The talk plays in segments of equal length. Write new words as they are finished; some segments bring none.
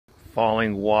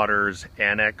Falling Waters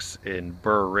Annex in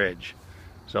Burr Ridge.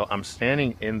 So I'm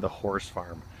standing in the horse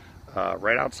farm.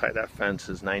 Right outside that fence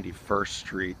is 91st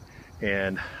Street,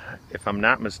 and if I'm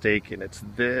not mistaken, it's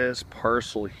this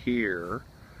parcel here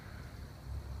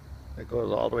that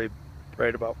goes all the way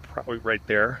right about probably right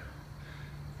there.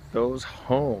 Those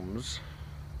homes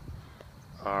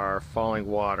are Falling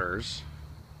Waters,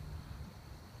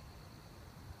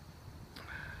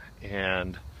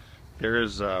 and there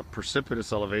is a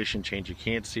precipitous elevation change. You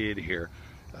can't see it here.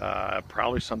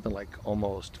 Probably something like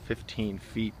almost 15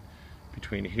 feet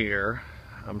between here.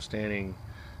 I'm standing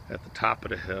at the top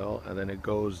of the hill, and then it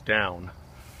goes down.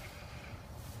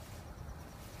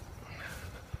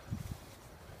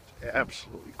 It's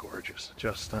absolutely gorgeous,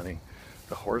 just stunning.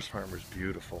 The horse farm is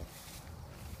beautiful,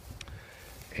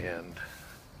 and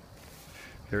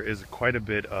there is quite a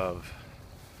bit of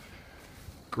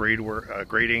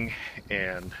grading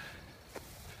and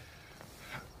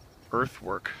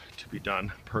earthwork to be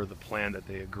done per the plan that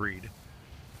they agreed,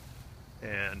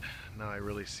 and now I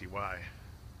really see why.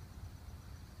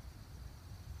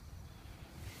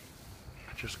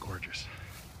 Just gorgeous.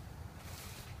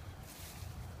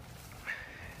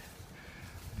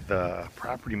 The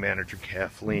property manager,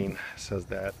 Kathleen, says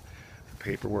that the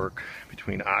paperwork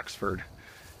between Oxford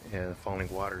and Falling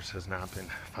Waters has not been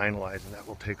finalized, and that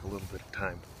will take a little bit of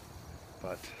time,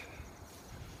 but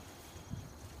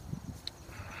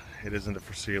it is in the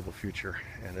foreseeable future,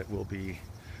 and it will be,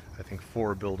 I think,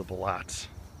 4 buildable lots.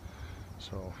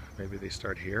 So maybe they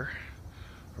start here,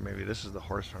 or maybe this is the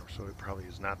horse farm, so it probably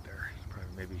is not there. It's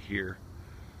probably maybe here,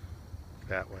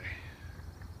 that way.